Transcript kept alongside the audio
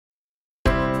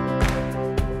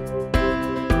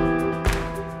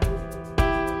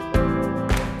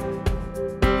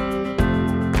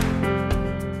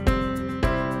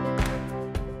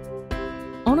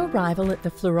arrival at the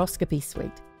fluoroscopy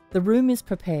suite, the room is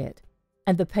prepared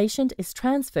and the patient is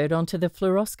transferred onto the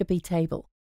fluoroscopy table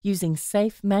using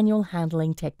safe manual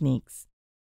handling techniques.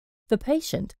 The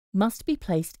patient must be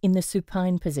placed in the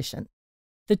supine position.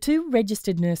 The two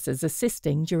registered nurses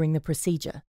assisting during the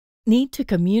procedure need to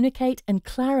communicate and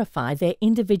clarify their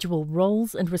individual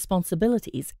roles and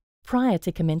responsibilities prior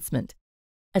to commencement,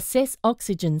 assess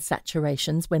oxygen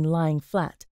saturations when lying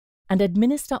flat, and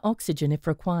administer oxygen if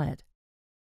required.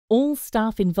 All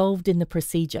staff involved in the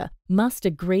procedure must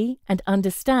agree and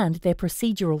understand their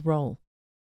procedural role.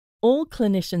 All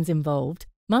clinicians involved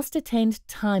must attend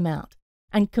timeout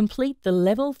and complete the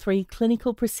Level 3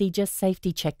 Clinical Procedure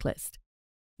Safety Checklist.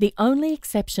 The only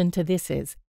exception to this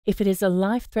is if it is a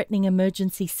life-threatening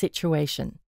emergency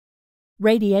situation.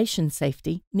 Radiation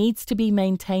safety needs to be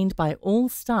maintained by all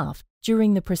staff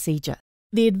during the procedure.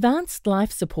 The advanced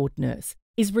life support nurse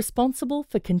is responsible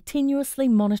for continuously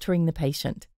monitoring the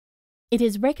patient. It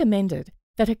is recommended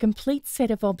that a complete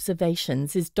set of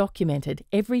observations is documented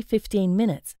every 15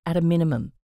 minutes at a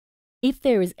minimum. If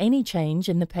there is any change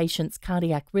in the patient's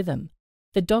cardiac rhythm,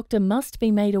 the doctor must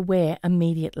be made aware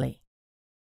immediately.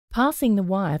 Passing the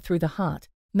wire through the heart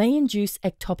may induce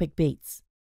ectopic beats.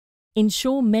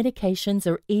 Ensure medications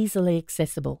are easily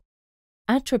accessible.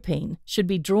 Atropine should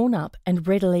be drawn up and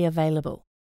readily available.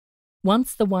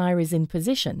 Once the wire is in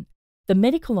position, the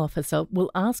medical officer will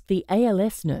ask the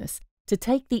ALS nurse to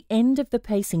take the end of the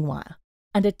pacing wire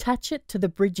and attach it to the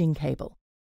bridging cable,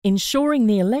 ensuring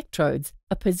the electrodes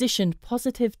are positioned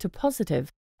positive to positive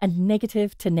and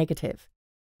negative to negative.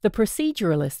 The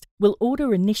proceduralist will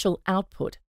order initial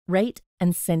output, rate,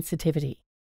 and sensitivity.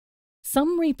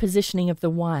 Some repositioning of the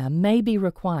wire may be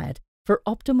required for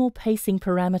optimal pacing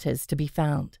parameters to be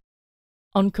found.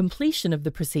 On completion of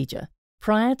the procedure,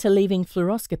 prior to leaving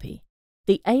fluoroscopy,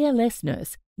 the ALS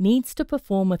nurse needs to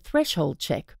perform a threshold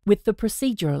check with the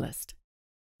proceduralist.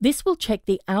 This will check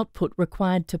the output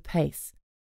required to pace,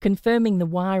 confirming the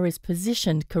wire is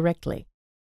positioned correctly.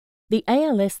 The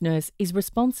ALS nurse is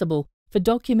responsible for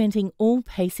documenting all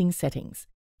pacing settings,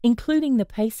 including the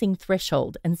pacing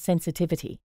threshold and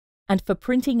sensitivity, and for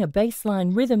printing a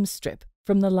baseline rhythm strip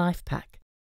from the life pack.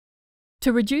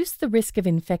 To reduce the risk of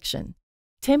infection,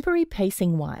 temporary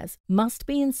pacing wires must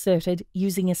be inserted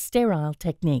using a sterile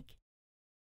technique.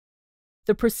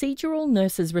 The procedural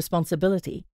nurse's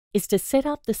responsibility is to set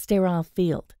up the sterile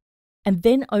field and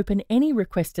then open any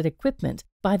requested equipment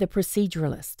by the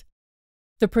proceduralist.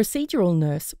 The procedural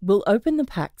nurse will open the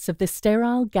packs of the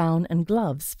sterile gown and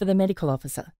gloves for the medical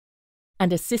officer,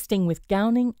 and assisting with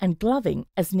gowning and gloving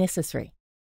as necessary.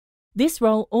 This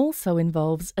role also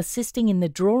involves assisting in the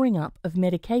drawing up of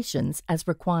medications as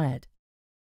required.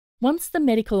 Once the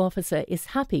medical officer is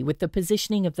happy with the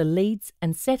positioning of the leads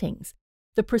and settings,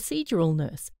 the procedural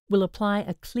nurse will apply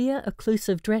a clear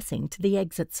occlusive dressing to the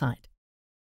exit site.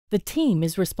 The team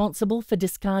is responsible for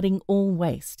discarding all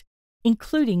waste,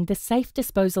 including the safe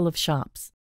disposal of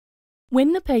sharps.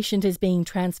 When the patient is being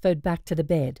transferred back to the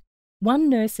bed, one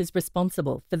nurse is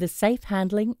responsible for the safe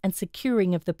handling and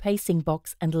securing of the pacing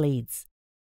box and leads.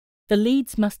 The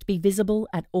leads must be visible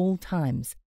at all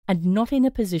times and not in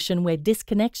a position where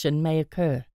disconnection may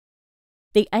occur.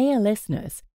 The ALS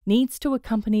nurse needs to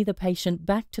accompany the patient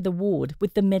back to the ward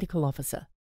with the medical officer.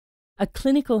 A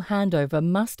clinical handover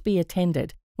must be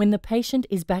attended when the patient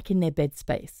is back in their bed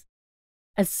space.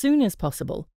 As soon as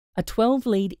possible, a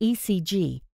 12-lead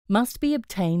ECG must be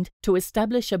obtained to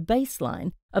establish a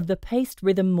baseline of the paced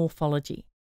rhythm morphology.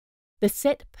 The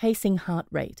set pacing heart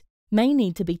rate may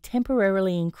need to be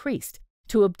temporarily increased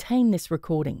to obtain this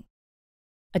recording.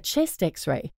 A chest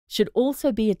X-ray should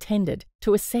also be attended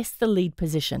to assess the lead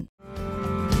position.